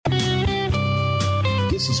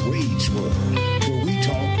This is Wade's World, where we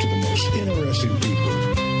talk to the most interesting people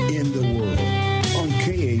in the world on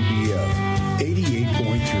KABF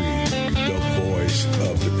 88.3, the voice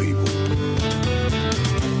of the people.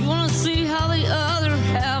 You want to see how the other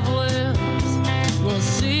half lives? You want to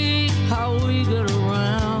see how we get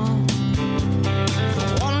around?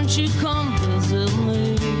 Why don't you come visit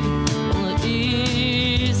me on the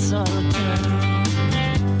east side of town?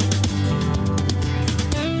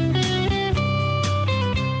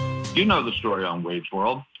 You know the story on Wade's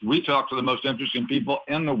World. We talk to the most interesting people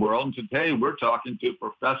in the world, and today we're talking to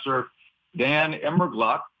Professor Dan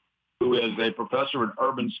Immergluck, who is a professor in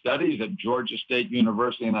urban studies at Georgia State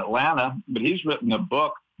University in Atlanta, but he's written a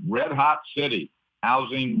book, Red Hot City,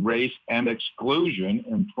 Housing, Race, and Exclusion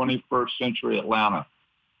in 21st Century Atlanta.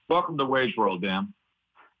 Welcome to Wade's World, Dan.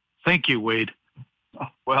 Thank you, Wade.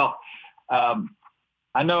 Well,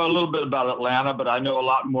 I know a little bit about Atlanta, but I know a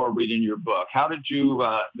lot more reading your book. How did you,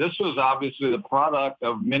 this was obviously the product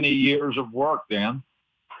of many years of work, Dan.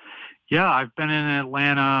 Yeah, I've been in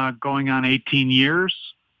Atlanta going on 18 years.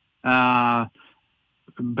 Been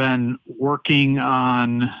working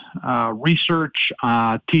on research,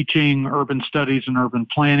 teaching urban studies and urban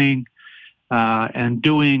planning, and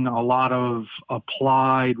doing a lot of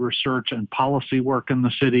applied research and policy work in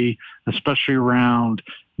the city, especially around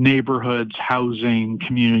neighborhoods, housing,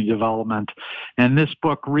 community development. And this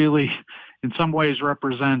book really, in some ways,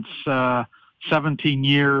 represents 17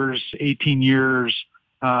 years, 18 years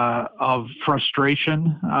of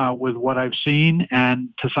frustration with what I've seen. And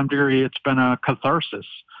to some degree, it's been a catharsis.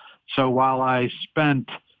 So while I've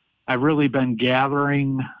really been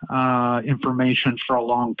gathering information for a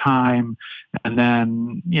long time. And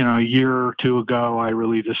then, a year or two ago, I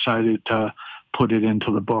really decided to put it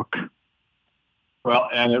into the book. Well,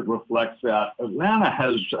 and it reflects that Atlanta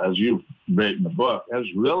has, as you write in the book, has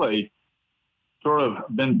really sort of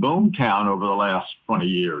been boomtown over the last 20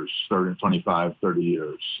 years, 25, 30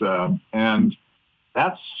 years. And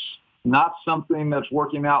that's not something that's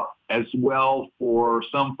working out as well for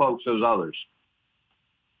some folks as others.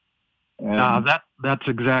 That's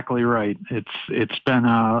exactly right. It's been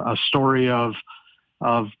a story of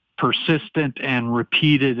persistent and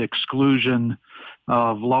repeated exclusion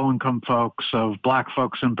of low-income folks, of Black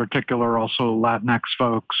folks in particular, also Latinx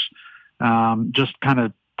folks. Just kind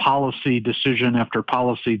of policy decision after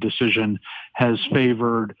policy decision has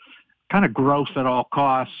favored kind of growth at all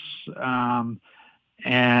costs,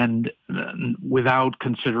 and without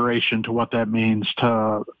consideration to what that means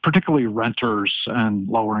to particularly renters and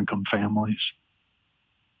lower-income families.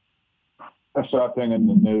 I saw a thing in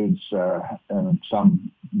the news in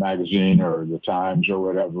some magazine or the Times or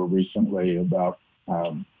whatever recently about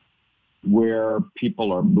where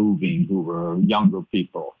people are moving who are younger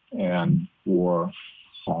people. And for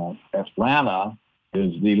Atlanta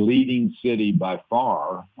is the leading city by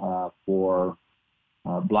far for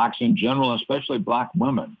Blacks in general, especially Black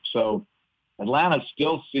women. So Atlanta's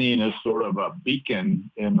still seen as sort of a beacon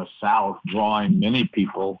in the South, drawing many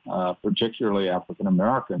people, particularly African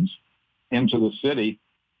Americans, into the city.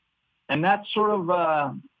 And that's sort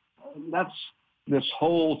of, that's this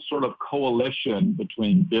whole sort of coalition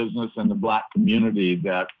between business and the Black community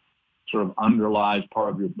that sort of underlies part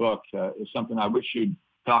of your book is something I wish you'd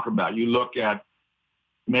talk about. You look at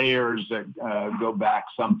mayors that go back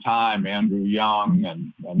some time, Andrew Young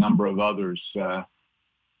and a number of others.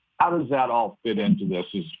 How does that all fit into this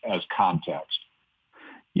as context?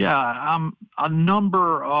 Yeah, a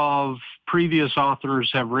number of previous authors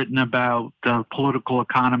have written about the political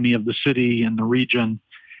economy of the city and the region,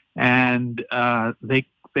 and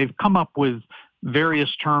they've come up with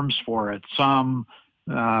various terms for it. Some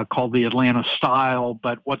called the Atlanta style,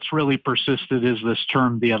 but what's really persisted is this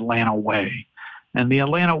term, the Atlanta way. And the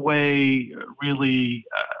Atlanta way really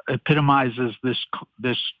epitomizes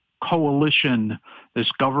this coalition,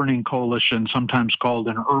 this governing coalition, sometimes called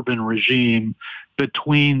an urban regime,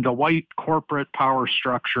 between the white corporate power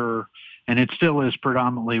structure, and it still is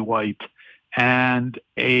predominantly white, and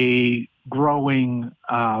a growing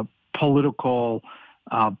political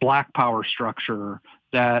Black power structure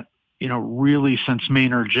that, really since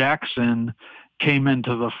Maynard Jackson came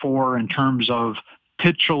into the fore in terms of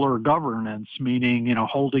titular governance, meaning,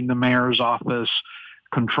 holding the mayor's office,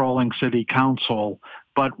 controlling city council,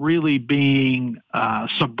 but really being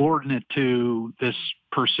subordinate to this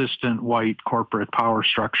persistent white corporate power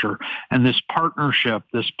structure. And this partnership,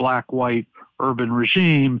 this Black-white urban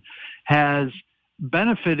regime, has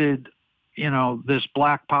benefited, this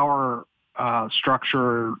Black power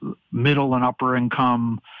structure, middle and upper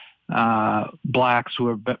income Blacks who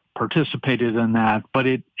have participated in that, but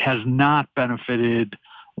it has not benefited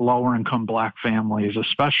lower income Black families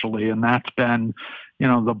especially. And that's been,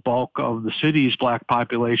 the bulk of the city's Black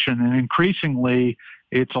population. And increasingly,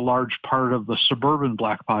 it's a large part of the suburban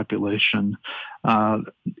Black population.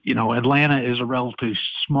 Atlanta is a relatively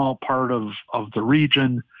small part of the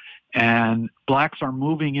region, and Blacks are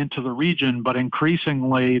moving into the region, but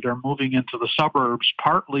increasingly they're moving into the suburbs,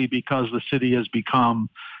 partly because the city has become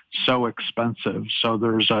so expensive. So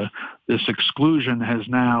this exclusion has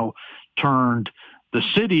now turned the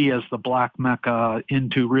city as the Black Mecca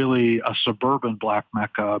into really a suburban Black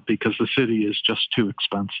Mecca because the city is just too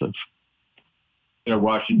expensive.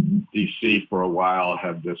 Washington, D.C. for a while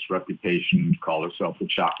had this reputation, called itself the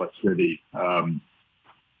chocolate city.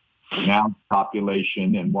 Now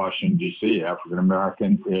population in Washington, D.C.,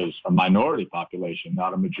 African-American, is a minority population,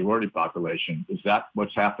 not a majority population. Is that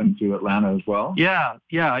what's happened to Atlanta as well? Yeah.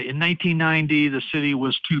 In 1990, the city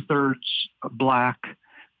was 2/3 Black.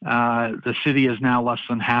 The city is now less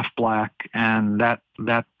than half Black, and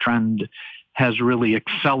that trend has really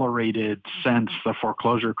accelerated since the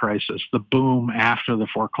foreclosure crisis, the boom after the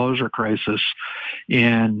foreclosure crisis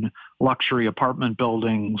in luxury apartment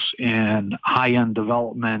buildings, in high-end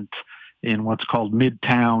development, in what's called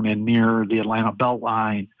Midtown and near the Atlanta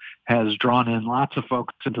Beltline, has drawn in lots of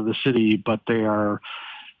folks into the city, but they are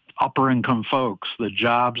upper-income folks. The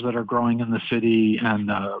jobs that are growing in the city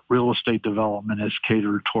and real estate development is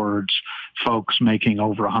catered towards folks making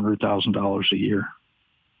over $100,000 a year.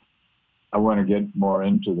 I want to get more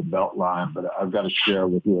into the Beltline, but I've got to share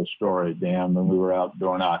with you a story, Dan. When we were out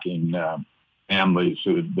door knocking families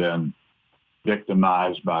who had been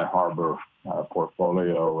victimized by Harbor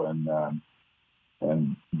portfolio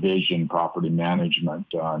and Vision property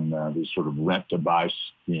management on these sort of rent-to-buy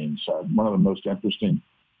schemes. One of the most interesting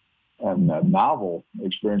and novel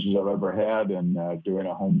experiences I've ever had in doing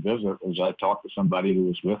a home visit was I talked to somebody who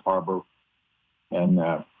was with Harbor,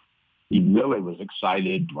 and he really was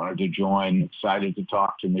excited, wanted to join, excited to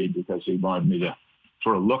talk to me because he wanted me to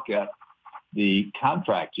sort of look at the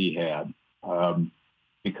contract he had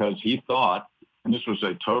because he thought, and this was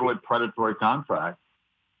a totally predatory contract,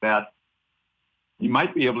 that you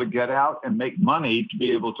might be able to get out and make money to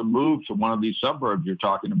be able to move to one of these suburbs you're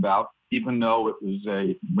talking about, even though it was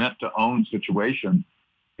a rent-to-own situation,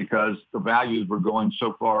 because the values were going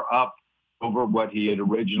so far up over what he had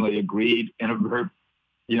originally agreed in a very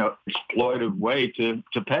exploitive way to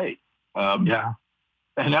pay. And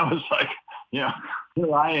that was like, here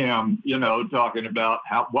I am, talking about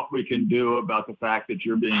what we can do about the fact that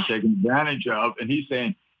you're being taken advantage of. And he's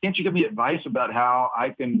saying, can't you give me advice about how I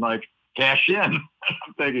can cash in?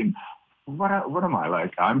 I'm thinking, what am I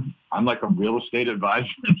like? I'm like a real estate advisor.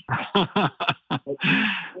 I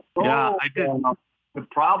did. The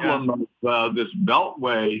problem of this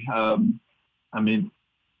Beltway,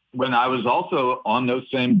 when I was also on those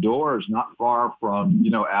same doors, not far from,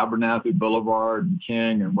 Abernathy Boulevard and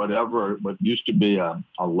King and whatever, what used to be a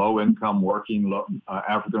low-income working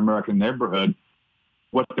African-American neighborhood,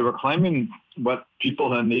 what they were claiming, what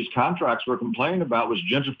people in these contracts were complaining about was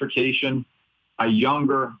gentrification,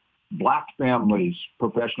 younger Black families,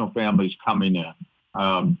 professional families coming in.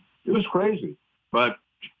 It was crazy. But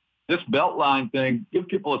this Beltline thing, give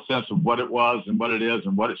people a sense of what it was and what it is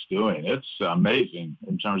and what it's doing. It's amazing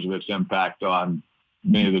in terms of its impact on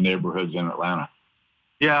many of the neighborhoods in Atlanta.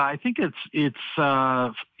 Yeah, I think it's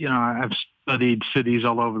I've studied cities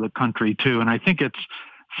all over the country too, and I think it's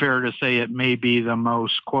fair to say it may be the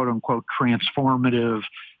most quote unquote transformative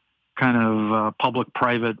kind of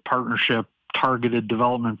public-private partnership targeted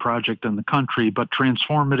development project in the country, but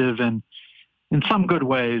transformative in some good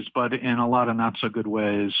ways, but in a lot of not so good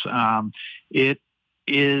ways. It's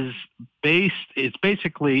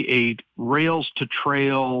basically a rails to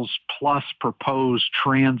trails plus proposed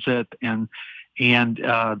transit and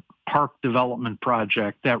park development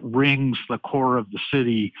project that rings the core of the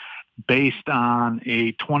city based on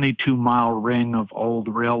a 22-mile ring of old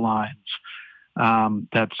rail lines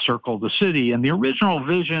that circle the city. And the original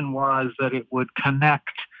vision was that it would connect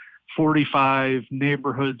 45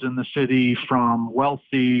 neighborhoods in the city from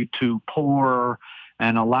wealthy to poor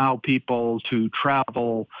and allow people to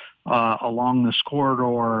travel along this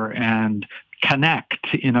corridor and connect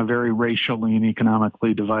in a very racially and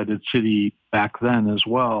economically divided city back then as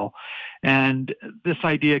well. And this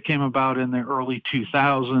idea came about in the early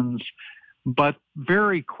 2000s, but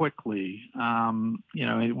very quickly,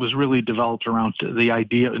 it was really developed around the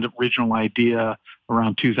original idea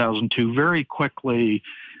around 2002. Very quickly,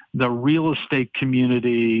 the real estate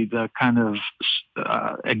community, the kind of,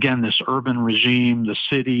 again, this urban regime, the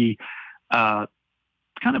city, kind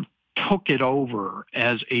of took it over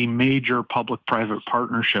as a major public-private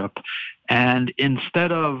partnership. And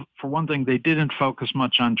instead of, for one thing, they didn't focus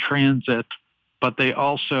much on transit, but they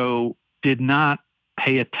also did not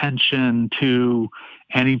pay attention to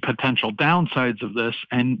any potential downsides of this.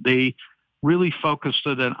 And they really focused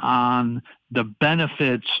it on the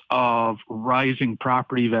benefits of rising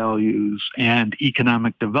property values and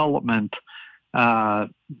economic development,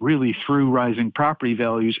 really through rising property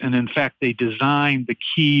values. And in fact, they designed the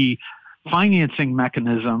key financing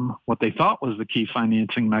mechanism. What they thought was the key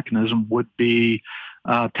financing mechanism would be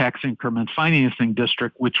tax increment financing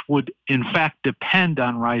district, which would in fact depend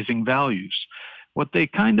on rising values. What they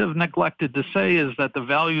kind of neglected to say is that the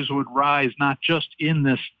values would rise not just in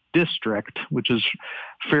this district, which is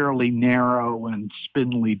fairly narrow and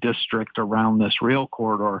spindly district around this rail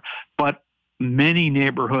corridor, but many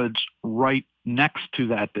neighborhoods right next to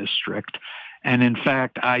that district. And in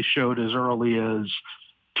fact, I showed as early as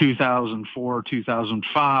 2004,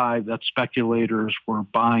 2005 that speculators were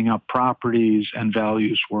buying up properties and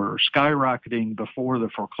values were skyrocketing before the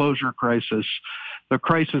foreclosure crisis. The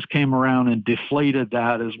crisis came around and deflated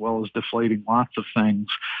that, as well as deflating lots of things.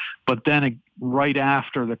 But then right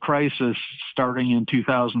after the crisis, starting in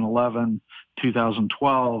 2011,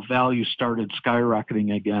 2012, values started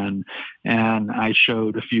skyrocketing again. And I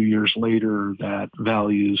showed a few years later that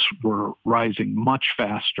values were rising much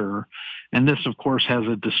faster. And this, of course, has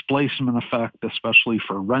a displacement effect, especially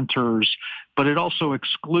for renters, but it also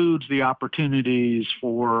excludes the opportunities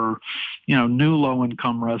for, new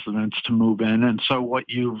low-income residents to move in. And so what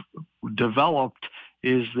you've developed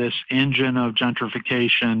is this engine of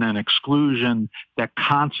gentrification and exclusion that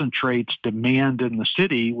concentrates demand in the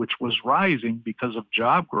city, which was rising because of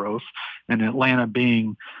job growth and Atlanta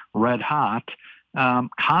being red hot,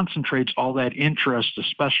 concentrates all that interest,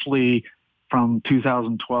 especially from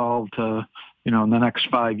 2012 to in the next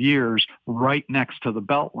 5 years, right next to the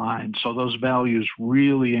Beltline. So those values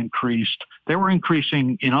really increased. They were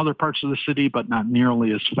increasing in other parts of the city, but not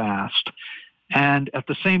nearly as fast. And at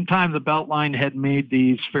the same time, the Beltline had made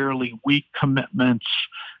these fairly weak commitments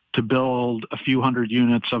to build a few hundred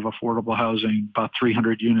units of affordable housing, about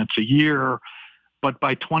 300 units a year. But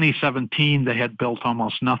by 2017, they had built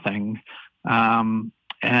almost nothing. And,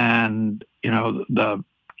 the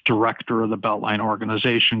director of the Beltline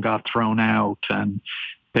organization got thrown out, and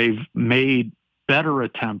they've made better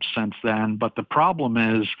attempts since then. But the problem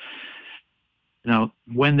is,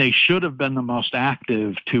 when they should have been the most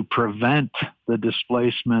active to prevent the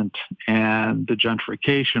displacement and the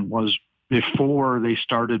gentrification was before they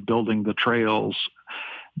started building the trails,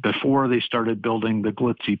 before they started building the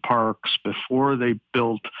glitzy parks, before they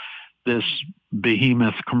built this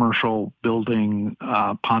behemoth commercial building,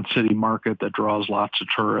 Pont City Market that draws lots of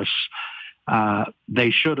tourists. They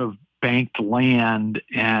should have banked land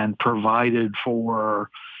and provided for,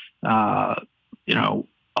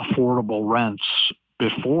 affordable rents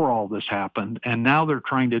before all this happened. And now they're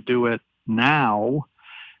trying to do it now.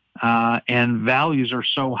 And values are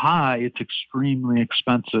so high, it's extremely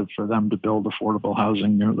expensive for them to build affordable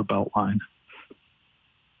housing near the Beltline.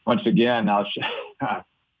 Once again,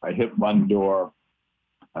 I hit one door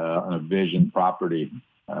on a Vision property.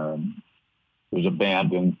 It was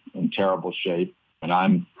abandoned in terrible shape. And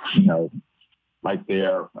I'm, right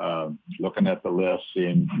there looking at the list,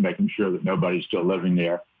 making sure that nobody's still living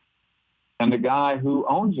there. And the guy who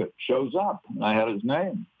owns it shows up. And I had his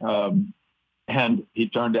name. And he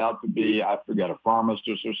turned out to be, I forget, a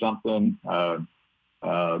pharmacist or something.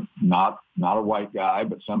 Not a white guy,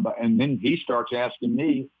 but somebody. And then he starts asking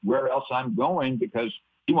me where else I'm going because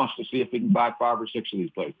he wants to see if he can buy 5 or 6 of these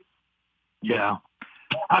places. Yeah.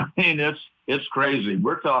 I mean, it's crazy.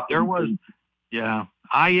 We're talking.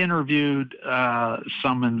 I interviewed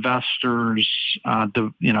some investors,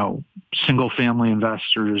 single-family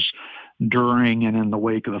investors during and in the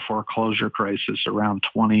wake of the foreclosure crisis around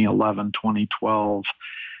 2011, 2012,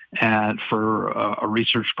 for a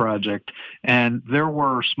research project. And there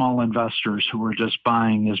were small investors who were just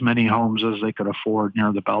buying as many homes as they could afford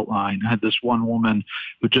near the Beltline. I had this one woman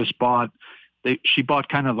who just bought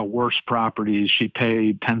kind of the worst properties. She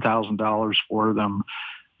paid $10,000 for them,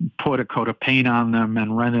 put a coat of paint on them,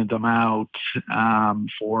 and rented them out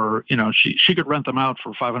for, she could rent them out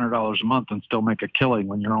for $500 a month and still make a killing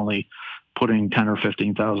when you're only putting $10,000 or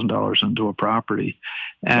 $15,000 into a property.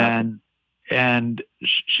 And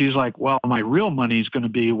she's like, well, my real money is going to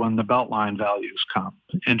be when the Beltline values come.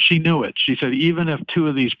 And she knew it. She said, even if 2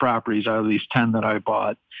 of these properties out of these 10 that I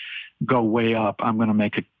bought go way up, I'm going to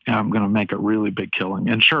make a really big killing.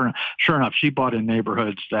 And sure enough, she bought in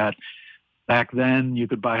neighborhoods that back then you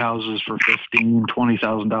could buy houses for $15,000,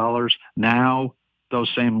 $20,000. Now those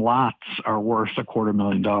same lots are worth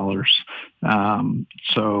 $250,000.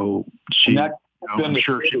 So she, I'm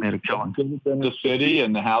sure she made a killing. In the city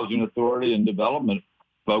and the housing authority and development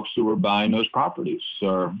folks who were buying those properties,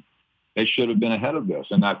 they should have been ahead of this.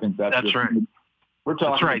 And I think that's right. We're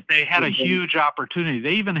talking. That's right. They had a huge opportunity.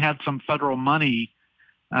 They even had some federal money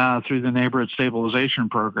through the neighborhood stabilization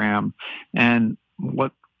program, and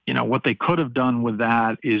what they could have done with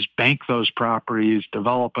that is bank those properties,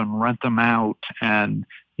 develop and rent them out, and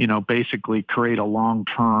basically create a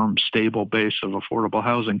long-term stable base of affordable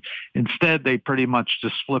housing. Instead, they pretty much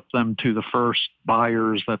just flipped them to the first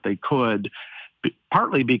buyers that they could,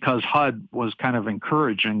 partly because HUD was kind of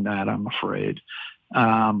encouraging that, I'm afraid.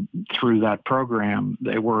 Through that program,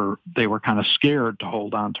 they were kind of scared to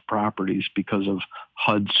hold on to properties because of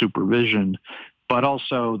HUD supervision, but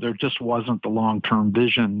also there just wasn't the long-term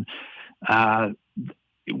vision. The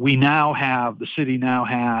city now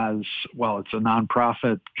has, it's a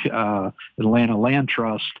nonprofit, Atlanta Land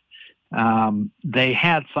Trust. They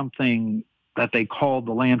had something that they called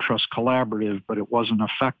the Land Trust Collaborative, but it wasn't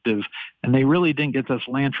effective. And they really didn't get this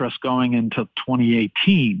land trust going until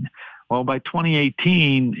 2018. Well, by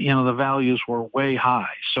 2018, the values were way high.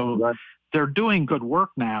 So they're doing good work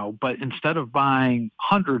now, but instead of buying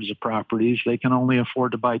hundreds of properties, they can only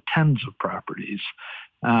afford to buy tens of properties.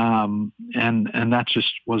 And that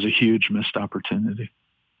just was a huge missed opportunity.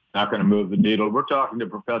 Not going to move the needle. We're talking to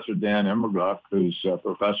Professor Dan Immergluck, who's a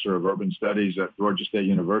professor of urban studies at Georgia State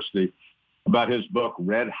University, about his book,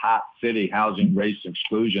 Red Hot City, Housing, Race,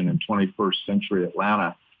 Exclusion in 21st Century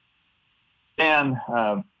Atlanta. And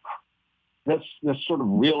this sort of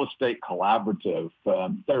real estate collaborative,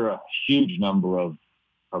 there are a huge number of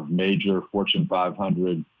major Fortune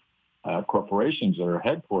 500 corporations that are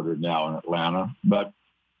headquartered now in Atlanta, but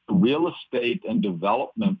the real estate and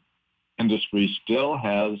development industry still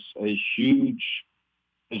has is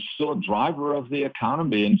still a driver of the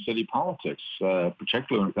economy and city politics,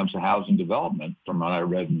 particularly when it comes to housing development, from what I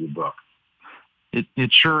read in your book.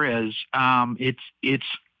 It sure is. It's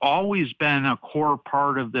always been a core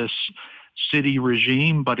part of this city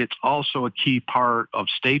regime, but it's also a key part of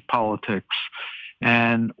state politics.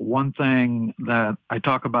 And one thing that I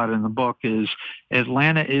talk about in the book is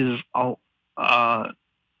Atlanta is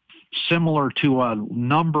similar to a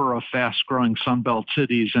number of fast-growing Sunbelt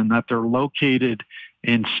cities in that they're located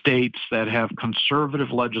in states that have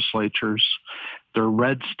conservative legislatures. They're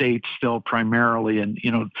red states still primarily. And,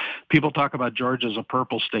 people talk about Georgia as a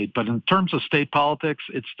purple state, but in terms of state politics,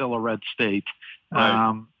 it's still a red state,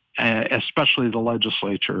 right. Especially the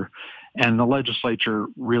legislature. And the legislature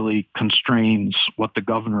really constrains what the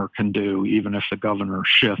governor can do, even if the governor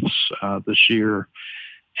shifts this year.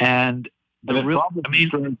 And what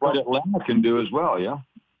Atlanta can do as well, yeah?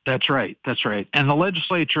 That's right. And the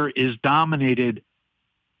legislature is dominated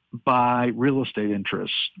by real estate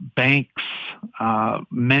interests. Banks,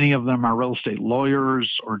 many of them are real estate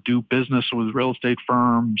lawyers or do business with real estate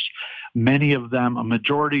firms. Many of them, a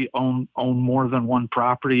majority own more than one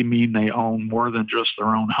property, mean they own more than just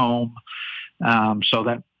their own home. So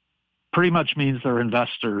that pretty much means they're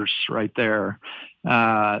investors right there.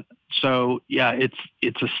 So yeah,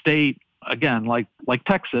 it's a state, again, like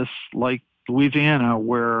Texas, like Louisiana,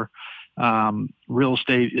 where real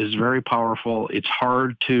estate is very powerful. It's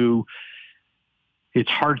hard to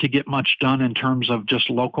get much done in terms of just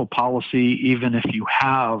local policy, even if you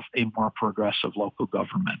have a more progressive local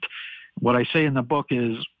government. What I say in the book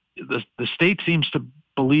is the state seems to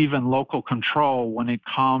believe in local control when it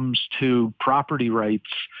comes to property rights,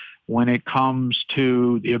 when it comes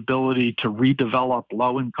to the ability to redevelop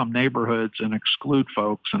low-income neighborhoods and exclude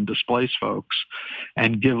folks and displace folks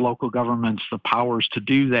and give local governments the powers to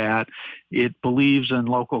do that. It believes in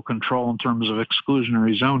local control in terms of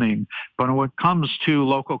exclusionary zoning. But when it comes to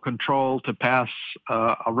local control to pass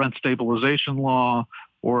a rent stabilization law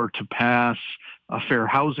or to pass a fair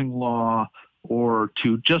housing law or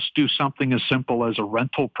to just do something as simple as a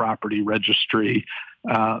rental property registry,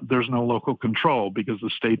 there's no local control because the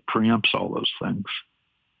state preempts all those things.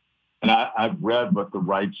 And I've read what the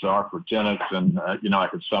rights are for tenants, and I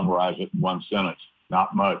could summarize it in one sentence: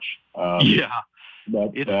 not much. Yeah,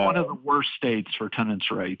 but it's one of the worst states for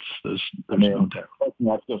tenants' rights. There's no doubt.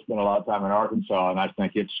 I've just spent a lot of time in Arkansas, and I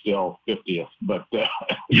think it's still 50th. But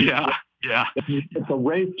yeah, it's a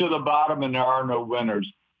race to the bottom, and there are no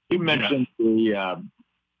winners. You mentioned the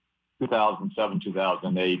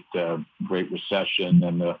 2007-2008 Great Recession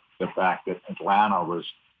and the fact that Atlanta,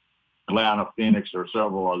 Phoenix, or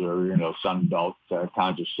several other Sun Belt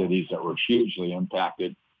kinds of cities that were hugely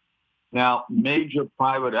impacted. Now, major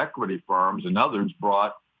private equity firms and others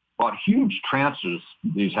brought bought huge tranches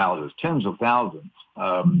of these houses, tens of thousands.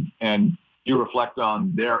 And you reflect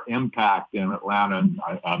on their impact in Atlanta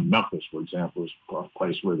and Memphis, for example, is a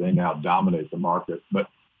place where they now dominate the market. But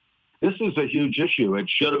this is a huge issue. It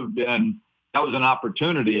should have been, that was an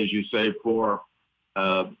opportunity, as you say, for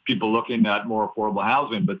people looking at more affordable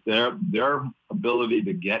housing, but their ability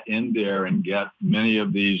to get in there and get many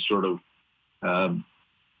of these sort of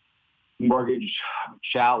mortgage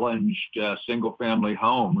challenged single-family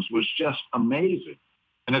homes was just amazing.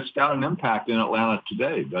 And it's got an impact in Atlanta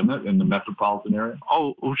today, doesn't it, in the metropolitan area?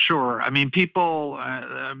 Oh, sure. I mean, people,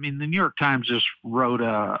 the New York Times just wrote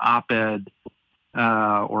a op-ed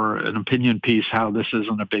or an opinion piece how this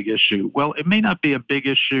isn't a big issue. Well, it may not be a big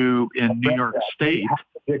issue in New York State.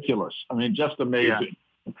 Ridiculous. I mean, just amazing. Yeah.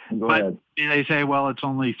 But they say, well, it's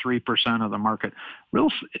only 3% of the market.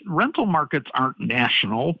 Rental markets aren't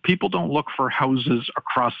national. People don't look for houses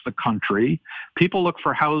across the country. People look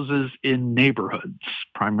for houses in neighborhoods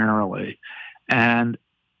primarily. And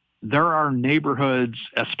there are neighborhoods,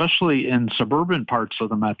 especially in suburban parts of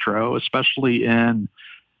the metro, especially in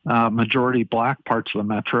majority black parts of the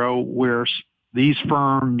metro, where these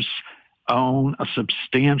firms own a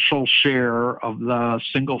substantial share of the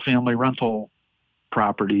single-family rental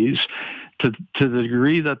properties to the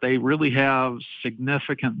degree that they really have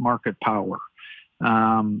significant market power.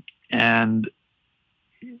 And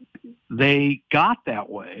they got that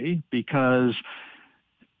way because,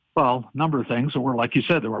 well, a number of things. There were, like you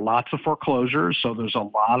said, there were lots of foreclosures, so there's a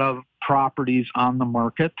lot of properties on the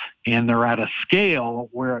market, and they're at a scale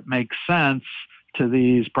where it makes sense to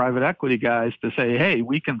these private equity guys to say, hey,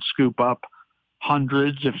 we can scoop up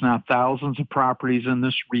hundreds, if not thousands of properties in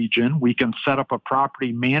this region. We can set up a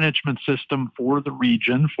property management system for the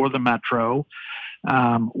region, for the metro.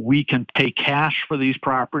 We can pay cash for these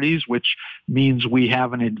properties, which means we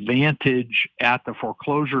have an advantage at the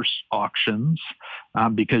foreclosure auctions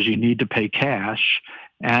because you need to pay cash.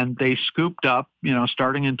 And they scooped up,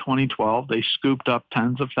 starting in 2012, they scooped up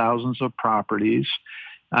tens of thousands of properties.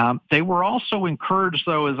 They were also encouraged,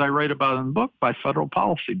 though, as I write about in the book, by federal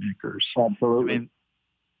policymakers. Absolutely.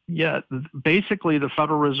 Basically, the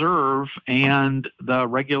Federal Reserve and the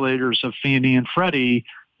regulators of Fannie and Freddie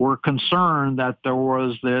were concerned that there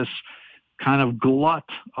was this kind of glut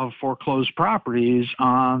of foreclosed properties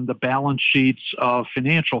on the balance sheets of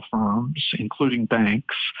financial firms, including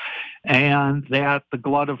banks, and that the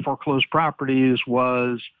glut of foreclosed properties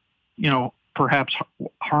was, perhaps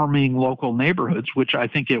harming local neighborhoods, which I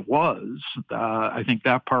think it was. I think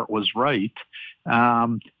that part was right.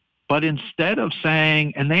 But instead of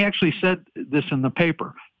saying, and they actually said this in the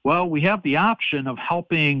paper, well, we have the option of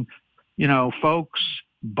helping, folks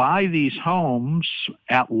buy these homes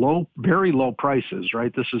at very low prices,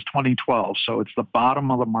 right? This is 2012, so it's the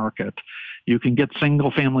bottom of the market. You can get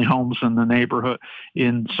single-family homes in the neighborhood,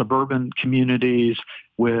 in suburban communities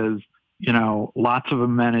with lots of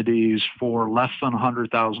amenities for less than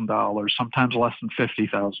 $100,000, sometimes less than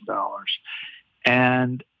 $50,000.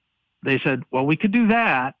 And they said, well, we could do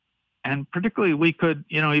that. And particularly we could,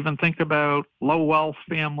 even think about low wealth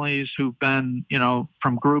families who've been,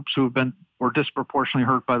 from groups were disproportionately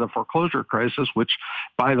hurt by the foreclosure crisis, which,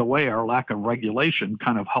 by the way, our lack of regulation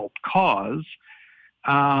kind of helped cause.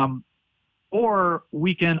 Or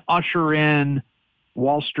we can usher in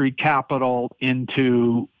Wall Street capital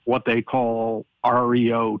into what they call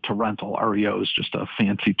REO to rental. REO is just a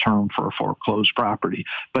fancy term for a foreclosed property,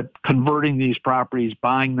 but converting these properties,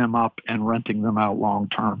 buying them up and renting them out long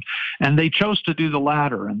term. And they chose to do the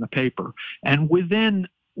latter in the paper. And within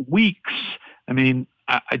weeks,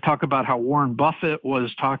 I talk about how Warren Buffett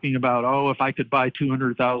was talking about, if I could buy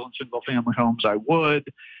 200,000 single family homes, I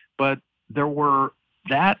would. But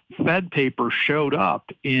that Fed paper showed up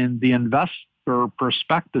in the investor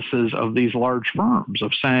prospectuses of these large firms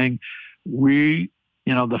of saying,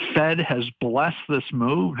 the Fed has blessed this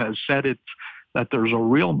move, has said that there's a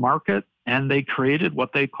real market, and they created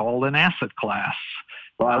what they called an asset class.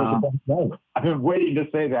 Well, I've been waiting to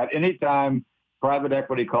say that. Anytime private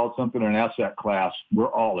equity calls something an asset class, we're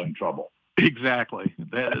all in trouble. Exactly.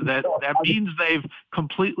 That means they've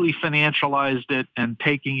completely financialized it and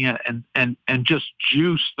taking it and just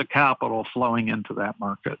juice the capital flowing into that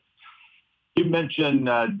market. You mentioned,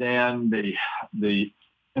 Dan, the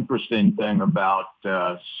interesting thing about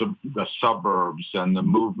the suburbs and the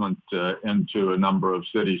movement into a number of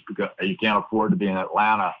cities because you can't afford to be in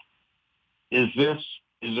Atlanta. Is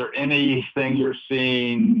there anything you're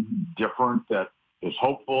seeing different that is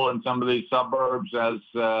hopeful in some of these suburbs as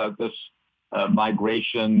this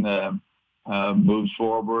migration moves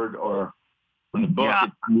forward? Or from the book,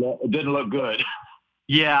 it didn't look good.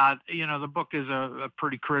 Yeah, the book is a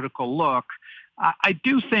pretty critical look. I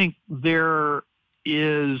do think there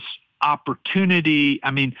is opportunity.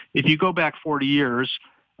 I mean, if you go back 40 years,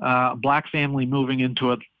 a black family moving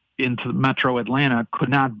into Metro Atlanta could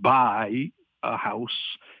not buy a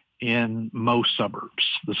house in most suburbs.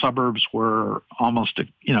 The suburbs were almost,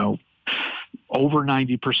 over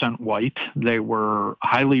 90% white. They were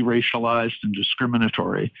highly racialized and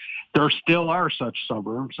discriminatory. There still are such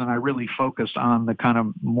suburbs, and I really focused on the kind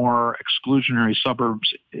of more exclusionary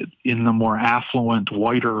suburbs in the more affluent,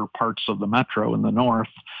 whiter parts of the metro in the north.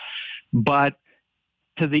 But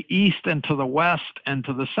to the east and to the west and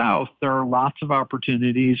to the south, there are lots of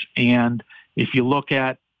opportunities. And if you look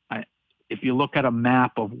at a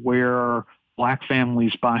map of where black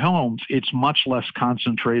families buy homes, it's much less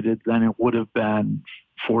concentrated than it would have been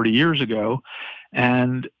 40 years ago.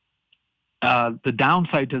 And the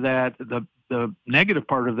downside to that, the negative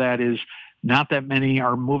part of that is not that many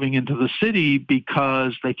are moving into the city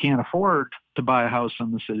because they can't afford to buy a house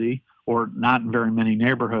in the city, or not in very many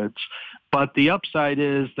neighborhoods. But the upside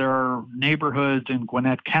is there are neighborhoods in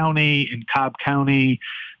Gwinnett County, in Cobb County,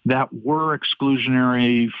 that were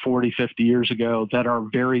exclusionary 40, 50 years ago that are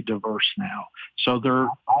very diverse now. So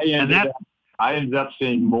I ended up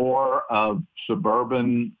seeing more of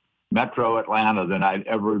suburban Metro Atlanta than I'd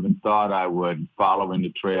ever even thought I would, following the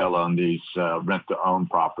trail on these rent-to-own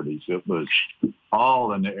properties. It was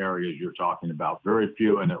all in the areas you're talking about. Very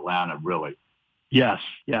few in Atlanta, really. Yes.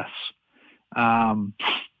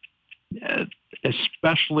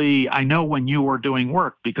 Especially, I know when you were doing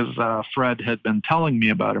work, because Fred had been telling me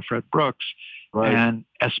about it, Fred Brooks, right. And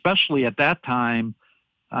especially at that time,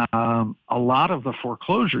 a lot of the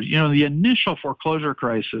foreclosure, the initial foreclosure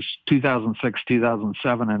crisis, 2006,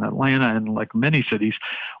 2007 in Atlanta and like many cities,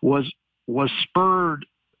 was spurred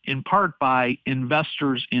in part by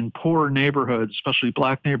investors in poor neighborhoods, especially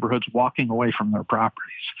black neighborhoods, walking away from their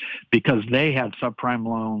properties because they had subprime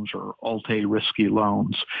loans or Alt-A risky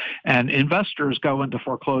loans. And investors go into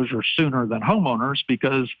foreclosure sooner than homeowners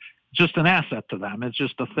because it's just an asset to them. It's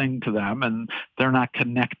just a thing to them, and they're not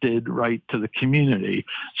connected right to the community.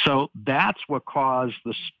 So that's what caused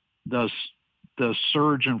the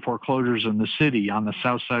surge in foreclosures in the city, on the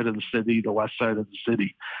south side of the city, the west side of the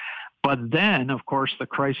city. But then, of course, the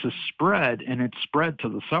crisis spread, and it spread to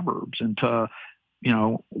the suburbs, into,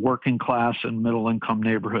 working class and middle income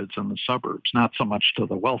neighborhoods in the suburbs, not so much to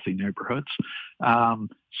the wealthy neighborhoods.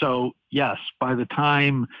 So yes, by the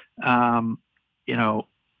time,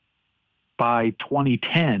 by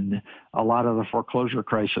 2010, a lot of the foreclosure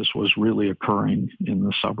crisis was really occurring in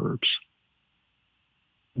the suburbs.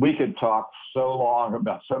 We could talk so long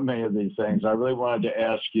about so many of these things. I really wanted to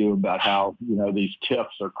ask you about how, these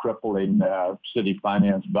TIFs are crippling city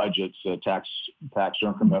finance budgets, tax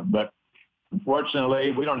increment. But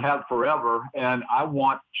unfortunately, we don't have forever. And I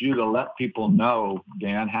want you to let people know,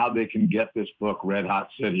 Dan, how they can get this book, Red Hot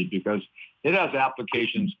City, because it has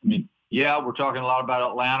applications. I mean, yeah, we're talking a lot about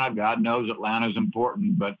Atlanta. God knows Atlanta is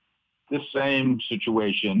important, but this same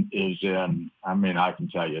situation is in, I can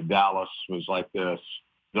tell you, Dallas was like this.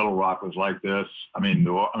 Little Rock was like this.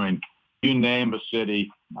 You name a city,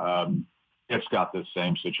 it's got this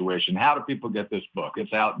same situation. How do people get this book?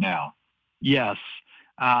 It's out now. Yes.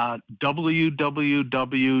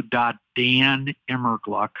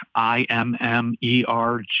 www.danimmergluck,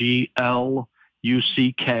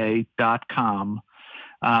 IMMERGLUCK.com.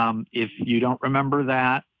 If you don't remember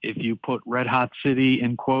that, if you put Red Hot City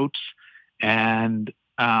in quotes and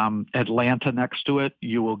Atlanta next to it,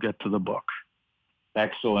 you will get to the book.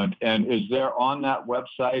 Excellent. And is there on that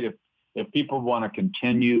website, if people want to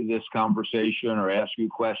continue this conversation or ask you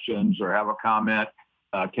questions or have a comment,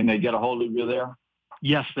 can they get a hold of you there?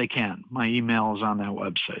 Yes, they can. My email is on that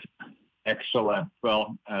website. Excellent.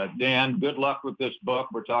 Well, Dan, good luck with this book.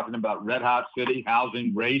 We're talking about Red Hot City,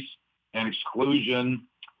 housing, race, and exclusion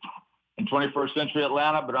in 21st century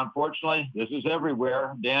Atlanta, but unfortunately, this is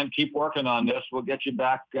everywhere. Dan, keep working on this. We'll get you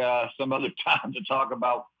back some other time to talk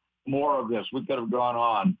about more of this. We could have gone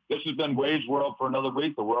on. This has been Wade's World for another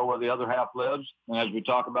week, the world where the other half lives. And as we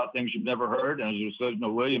talk about things you've never heard, and as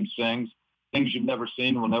Susan Williams sings, things you've never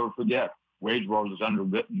seen will never forget. Wade's World is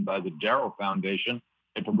underwritten by the Darrow Foundation,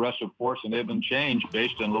 a progressive force enabling change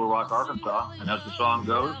based in Little Rock, Arkansas. And as the song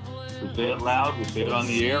goes, we say it loud, we say it on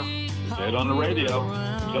the air, we say it on the radio.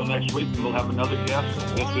 Until next week, we'll have another guest.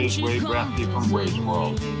 This is Wade Rathke from Wade's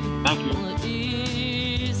World. Thank you.